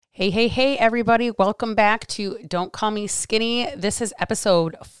Hey, everybody. Welcome back to Don't Call Me Skinny. This is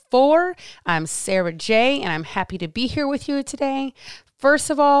episode 4. I'm Sarah J, and I'm happy to be here with you today.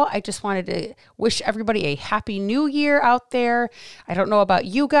 First of all, I just wanted to wish everybody a happy new year out there. I don't know about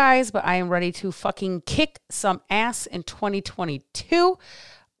you guys, but I am ready to fucking kick some ass in 2022.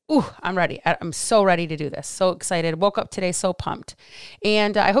 Ooh, I'm ready. I'm so ready to do this. So excited. Woke up today so pumped.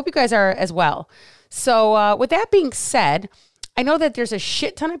 And I hope you guys are as well. So with that being said, I know that there's a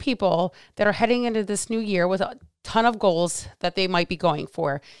shit ton of people that are heading into this new year with a ton of goals that they might be going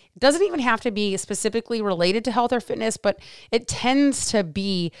for. It doesn't even have to be specifically related to health or fitness, but it tends to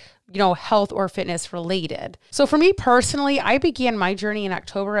be, health or fitness related. So for me personally, I began my journey in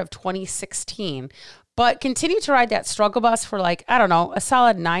October of 2016, but continued to ride that struggle bus for a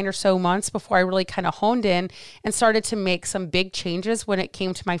solid 9 or so months before I really kind of honed in and started to make some big changes when it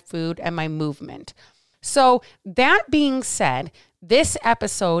came to my food and my movement. So that being said, this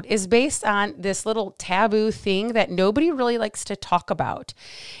episode is based on this little taboo thing that nobody really likes to talk about.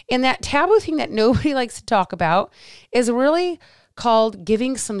 And that taboo thing that nobody likes to talk about is really called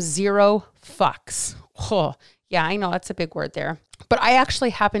giving some zero fucks. Oh, yeah, I know that's a big word there. But I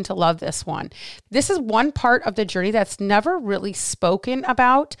actually happen to love this one. This is one part of the journey that's never really spoken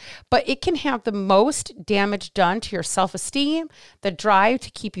about, but it can have the most damage done to your self-esteem, the drive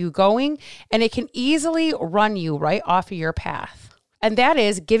to keep you going, and it can easily run you right off of your path. And that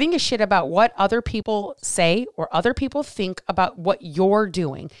is giving a shit about what other people say or other people think about what you're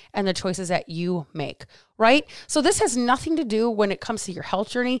doing and the choices that you make, right? So this has nothing to do when it comes to your health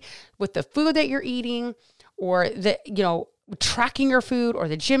journey with the food that you're eating or tracking your food or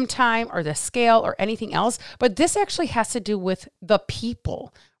the gym time or the scale or anything else. But this actually has to do with the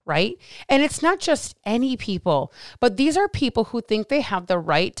people, right? And it's not just any people, but these are people who think they have the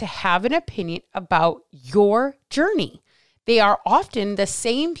right to have an opinion about your journey. They are often the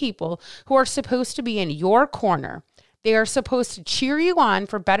same people who are supposed to be in your corner. They are supposed to cheer you on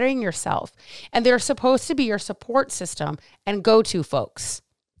for bettering yourself, and they're supposed to be your support system and go-to folks.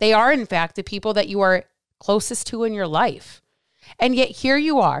 They are, in fact, the people that you are closest to in your life. And yet here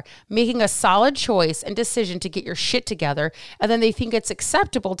you are making a solid choice and decision to get your shit together, and then they think it's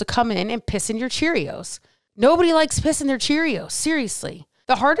acceptable to come in and piss in your Cheerios. Nobody likes piss in their Cheerios, seriously.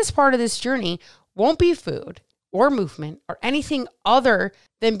 The hardest part of this journey won't be food or movement or anything other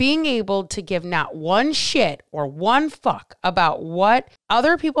than being able to give not one shit or one fuck about what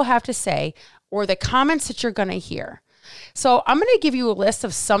other people have to say or the comments that you're going to hear. So I'm going to give you a list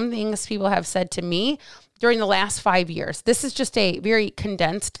of some things people have said to me during the last 5 years. This is just a very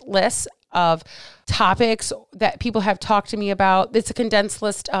condensed list of topics that people have talked to me about. It's a condensed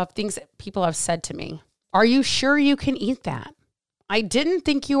list of things that people have said to me. Are you sure you can eat that? I didn't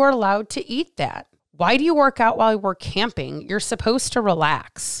think you were allowed to eat that. Why do you work out while we're camping? You're supposed to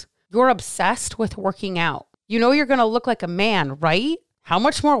relax. You're obsessed with working out. You know you're going to look like a man, right? How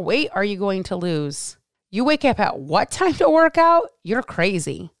much more weight are you going to lose? You wake up at what time to work out? You're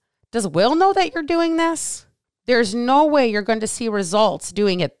crazy. Does Will know that you're doing this? There's no way you're going to see results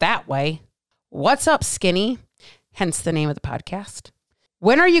doing it that way. What's up, skinny? Hence the name of the podcast.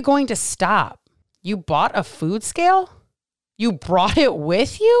 When are you going to stop? You bought a food scale? You brought it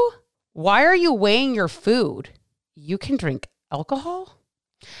with you? Why are you weighing your food? You can drink alcohol?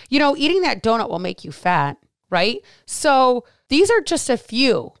 Eating that donut will make you fat, right? So these are just a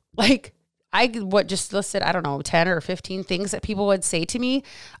few. I just listed, 10 or 15 things that people would say to me.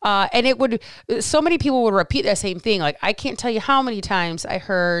 And so many people would repeat that same thing. I can't tell you how many times I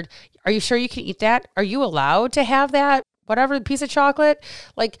heard, are you sure you can eat that? Are you allowed to have that? Whatever piece of chocolate?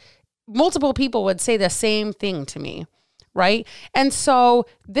 Multiple people would say the same thing to me, right? And so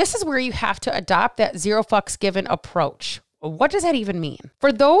this is where you have to adopt that zero fucks given approach. What does that even mean?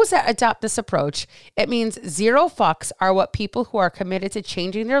 For those that adopt this approach, it means zero fucks are what people who are committed to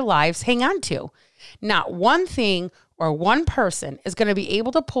changing their lives hang on to. Not one thing or one person is going to be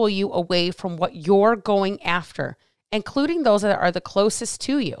able to pull you away from what you're going after, including those that are the closest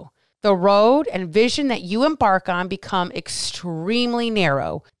to you. The road and vision that you embark on become extremely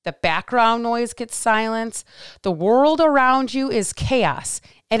narrow. The background noise gets silenced. The world around you is chaos.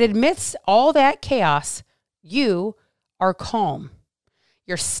 And amidst all that chaos, you are calm.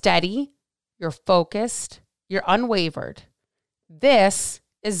 You're steady. You're focused. You're unwavered. This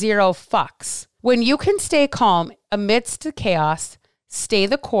is zero fucks. When you can stay calm amidst the chaos, stay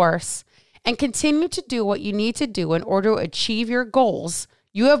the course, and continue to do what you need to do in order to achieve your goals,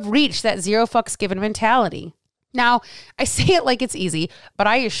 you have reached that zero fucks given mentality. Now, I say it like it's easy, but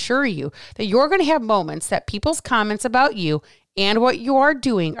I assure you that you're going to have moments that people's comments about you and what you are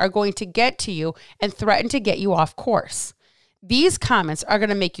doing are going to get to you and threaten to get you off course. These comments are going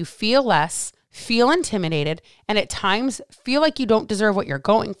to make you feel less, feel intimidated, and at times feel like you don't deserve what you're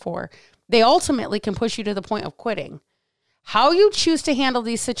going for. They ultimately can push you to the point of quitting. How you choose to handle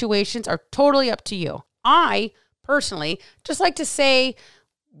these situations are totally up to you. I personally just like to say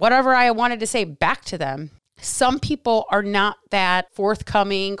whatever I wanted to say back to them. Some people are not that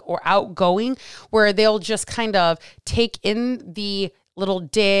forthcoming or outgoing where they'll just kind of take in the little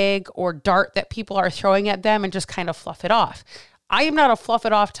dig or dart that people are throwing at them and just kind of fluff it off. I am not a fluff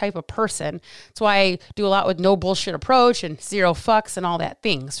it off type of person. That's why I do a lot with no bullshit approach and zero fucks and all that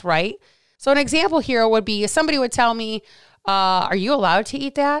things, right? So an example here would be somebody would tell me, are you allowed to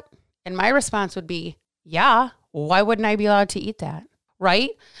eat that? And my response would be, yeah, why wouldn't I be allowed to eat that?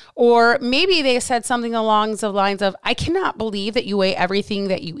 Right? Or maybe they said something along the lines of, I cannot believe that you weigh everything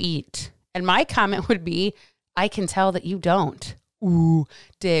that you eat. And my comment would be, I can tell that you don't. Ooh,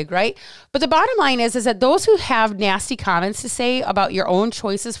 dig, right? But the bottom line is that those who have nasty comments to say about your own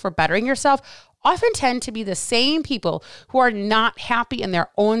choices for bettering yourself often tend to be the same people who are not happy in their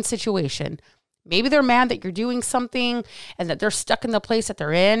own situation. Maybe they're mad that you're doing something and that they're stuck in the place that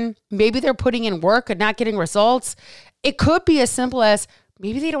they're in. Maybe they're putting in work and not getting results. It could be as simple as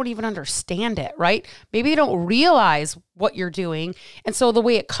maybe they don't even understand it, right? Maybe they don't realize what you're doing. And so the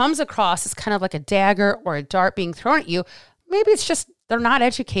way it comes across is kind of like a dagger or a dart being thrown at you. Maybe it's just they're not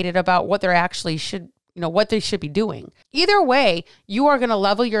educated about what they're actually what they should be doing. Either way, you are going to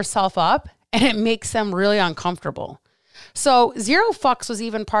level yourself up and it makes them really uncomfortable. So Zero Fucks was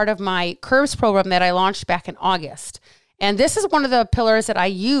even part of my Curves program that I launched back in August. And this is one of the pillars that I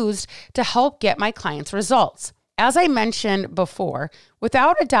used to help get my clients results. As I mentioned before,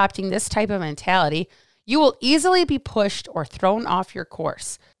 without adopting this type of mentality, you will easily be pushed or thrown off your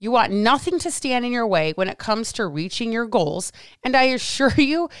course. You want nothing to stand in your way when it comes to reaching your goals. And I assure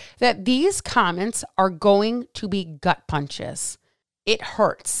you that these comments are going to be gut punches. It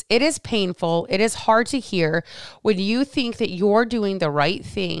hurts. It is painful. It is hard to hear when you think that you're doing the right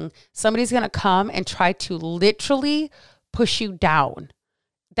thing. Somebody's going to come and try to literally push you down.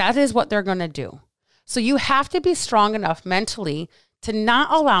 That is what they're going to do. So you have to be strong enough mentally to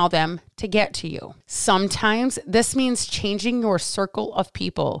not allow them to get to you. Sometimes this means changing your circle of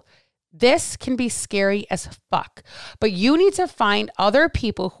people. This can be scary as fuck, but you need to find other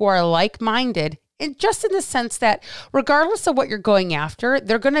people who are like-minded, and just in the sense that regardless of what you're going after,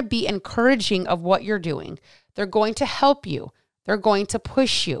 they're going to be encouraging of what you're doing. They're going to help you. They're going to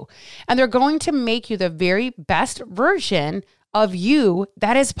push you, and they're going to make you the very best version of you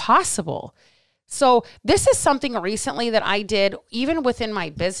that is possible. So this is something recently that I did even within my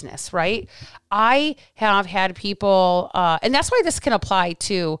business, right? I have had people, and that's why this can apply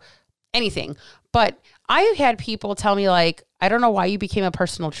to anything, but I have had people tell me like, I don't know why you became a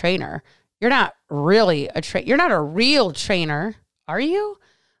personal trainer. You're not really you're not a real trainer, are you?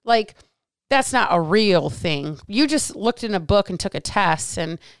 Like, that's not a real thing. You just looked in a book and took a test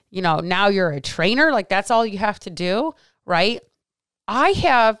and, now you're a trainer. Like, that's all you have to do, right? I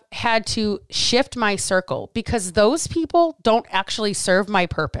have had to shift my circle because those people don't actually serve my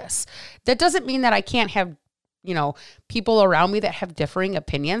purpose. That doesn't mean that I can't have, people around me that have differing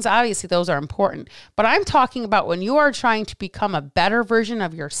opinions. Obviously, those are important. But I'm talking about when you are trying to become a better version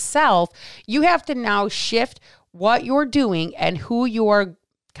of yourself, you have to now shift what you're doing and who you are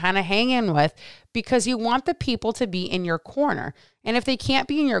kind of hanging with because you want the people to be in your corner. And if they can't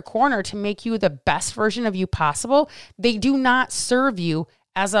be in your corner to make you the best version of you possible, they do not serve you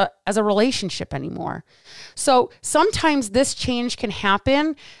as a relationship anymore. So sometimes this change can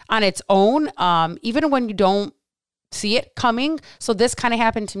happen on its own, even when you don't see it coming. So this kind of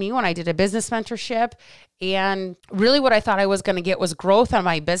happened to me when I did a business mentorship. And really what I thought I was going to get was growth on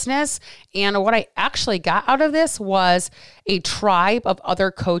my business. And what I actually got out of this was a tribe of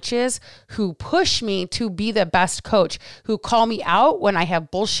other coaches who push me to be the best coach, who call me out when I have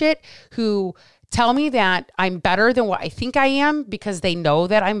bullshit, who tell me that I'm better than what I think I am because they know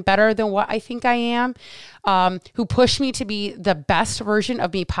that I'm better than what I think I am, who push me to be the best version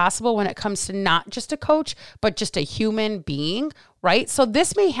of me possible when it comes to not just a coach, but just a human being, right? So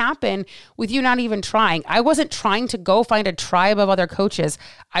this may happen with you not even trying. I wasn't trying to go find a tribe of other coaches.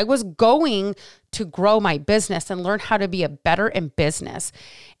 I was going to grow my business and learn how to be a better in business.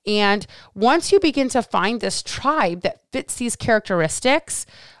 And once you begin to find this tribe that fits these characteristics,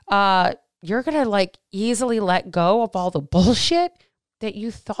 you're going to easily let go of all the bullshit that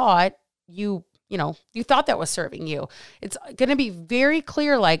you thought you thought that was serving you. It's going to be very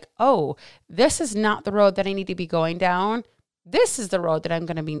clear oh, this is not the road that I need to be going down. This is the road that I'm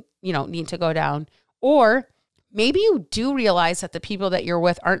going to be, need to go down. Or maybe you do realize that the people that you're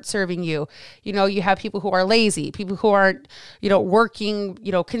with aren't serving you. You know, you have people who are lazy, people who aren't, working,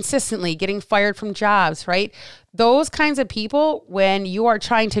 consistently, getting fired from jobs, right? Those kinds of people, when you are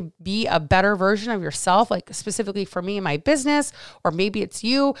trying to be a better version of yourself, like specifically for me in my business, or maybe it's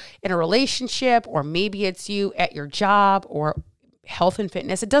you in a relationship, or maybe it's you at your job or health and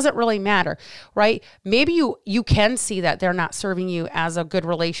fitness, it doesn't really matter, right? Maybe you can see that they're not serving you as a good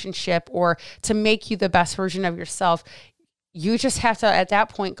relationship or to make you the best version of yourself. You just have to, at that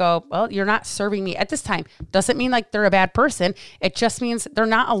point, go, well, you're not serving me at this time. Doesn't mean like they're a bad person. It just means they're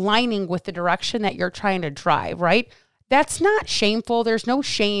not aligning with the direction that you're trying to drive, right? That's not shameful. There's no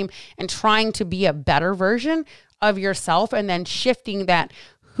shame in trying to be a better version of yourself and then shifting that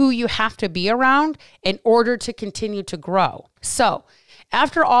who you have to be around in order to continue to grow. So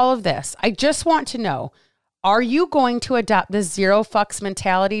after all of this, I just want to know, are you going to adopt the zero fucks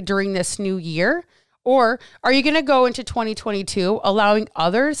mentality during this new year? Or are you going to go into 2022 allowing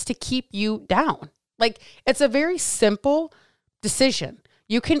others to keep you down? Like, it's a very simple decision.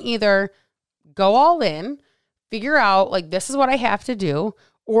 You can either go all in, figure out like, this is what I have to do,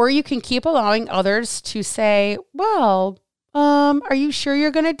 or you can keep allowing others to say, well, are you sure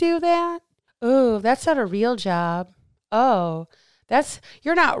you're going to do that? Oh, that's not a real job. Oh,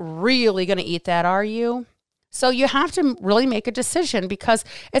 you're not really going to eat that, are you? So you have to really make a decision because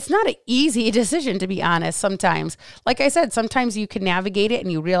it's not an easy decision, to be honest, sometimes. Like I said, sometimes you can navigate it and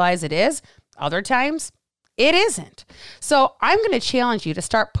you realize it is. Other times, it isn't. So I'm going to challenge you to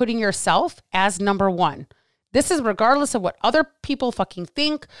start putting yourself as number one. This is regardless of what other people fucking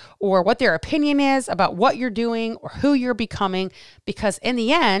think or what their opinion is about what you're doing or who you're becoming. Because in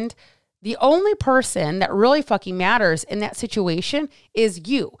the end, the only person that really fucking matters in that situation is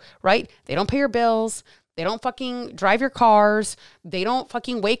you, right? They don't pay your bills. They don't fucking drive your cars. They don't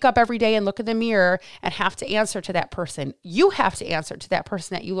fucking wake up every day and look in the mirror and have to answer to that person. You have to answer to that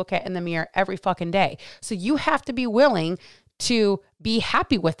person that you look at in the mirror every fucking day. So you have to be willing to be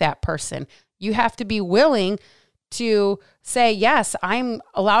happy with that person. You have to be willing to say, yes, I'm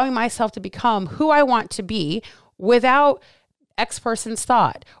allowing myself to become who I want to be without X person's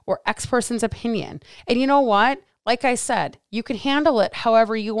thought or X person's opinion. And you know what? Like I said, you can handle it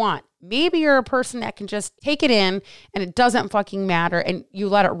however you want. Maybe you're a person that can just take it in and it doesn't fucking matter and you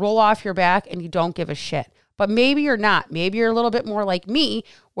let it roll off your back and you don't give a shit. But maybe you're not. Maybe you're a little bit more like me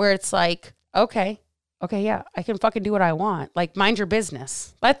where it's like, okay, yeah, I can fucking do what I want. Like, mind your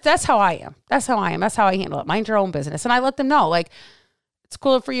business. That's how I am. That's how I am. That's how I handle it. Mind your own business. And I let them know, like, it's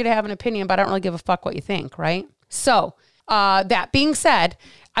cool for you to have an opinion, but I don't really give a fuck what you think, right? So that being said,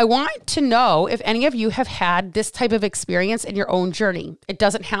 I want to know if any of you have had this type of experience in your own journey. It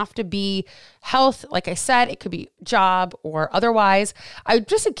doesn't have to be health. Like I said, it could be job or otherwise. I'm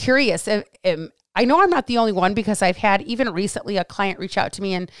just curious if I know I'm not the only one because I've had even recently a client reach out to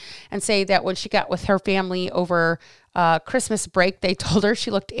me and say that when she got with her family over Christmas break, they told her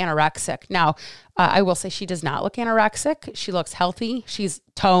she looked anorexic. Now, I will say she does not look anorexic. She looks healthy. She's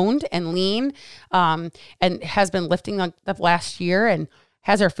toned and lean and has been lifting the last year and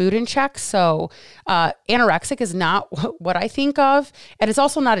has her food in check. So anorexic is not what I think of. And it's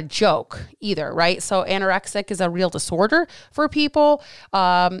also not a joke either, right? So anorexic is a real disorder for people.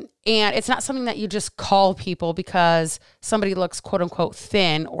 And it's not something that you just call people because somebody looks quote unquote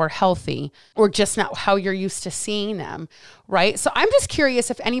thin or healthy or just not how you're used to seeing them, right? So I'm just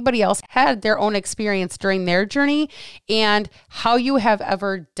curious if anybody else had their own experience during their journey and how you have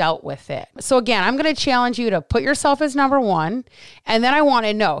ever dealt with it. So again, I'm going to challenge you to put yourself as number one. And then I want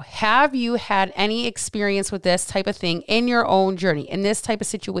to know, have you had any experience with this type of thing in your own journey, in this type of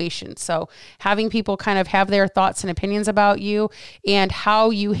situation? So having people kind of have their thoughts and opinions about you and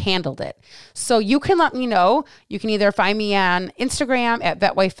how you handled it. So you can let me know. You can either find me on Instagram at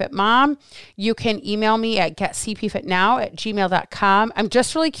VetWifeFitMom. You can email me at getcpfitnow@gmail.com. I'm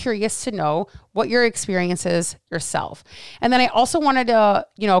just really curious to know what your experience is yourself. And then I also wanted to,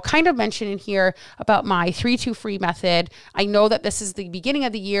 kind of mention in here about my 3-2-free method. I know that this is the beginning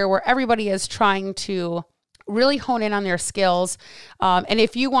of the year where everybody is trying to really hone in on their skills. And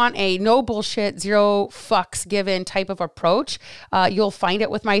if you want a no bullshit, zero fucks given type of approach, you'll find it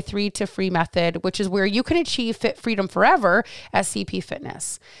with my 3-2-free method, which is where you can achieve fit freedom forever at CP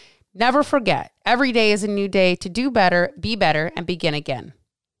Fitness. Never forget, every day is a new day to do better, be better, and begin again.